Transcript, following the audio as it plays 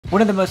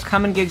One of the most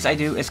common gigs I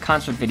do is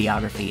concert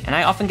videography, and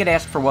I often get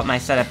asked for what my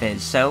setup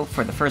is, so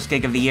for the first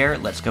gig of the year,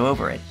 let's go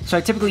over it. So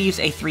I typically use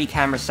a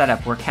 3-camera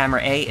setup, where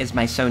camera A is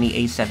my Sony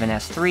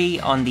a7S III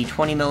on the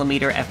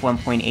 20mm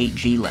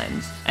f1.8G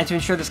lens, and to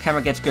ensure this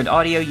camera gets good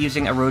audio,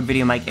 using a Rode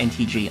VideoMic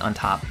NTG on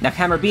top. Now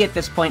camera B at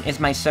this point is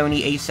my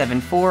Sony a7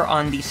 IV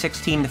on the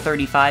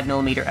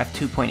 16-35mm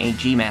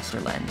f2.8G master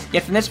lens.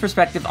 Yet from this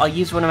perspective, I'll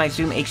use one of my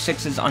Zoom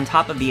H6s on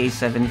top of the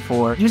a7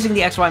 IV, using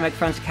the XY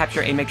microphones to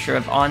capture a mixture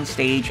of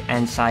on-stage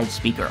and side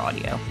speaker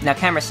audio. Now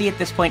camera C at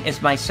this point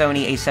is my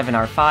Sony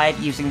a7R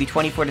V using the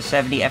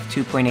 24-70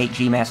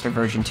 f2.8G master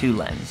version 2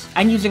 lens,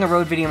 and using a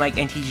Rode VideoMic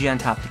NTG on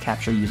top to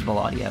capture usable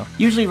audio.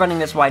 Usually running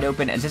this wide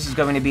open, as this is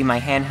going to be my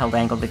handheld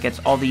angle that gets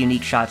all the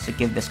unique shots that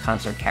give this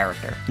concert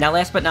character. Now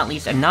last but not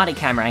least, a not a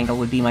camera angle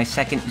would be my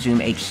second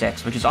Zoom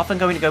H6, which is often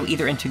going to go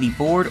either into the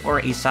board or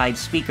a side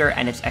speaker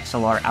and its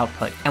XLR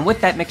output. And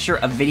with that mixture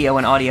of video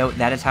and audio,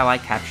 that is how I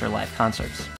capture live concerts.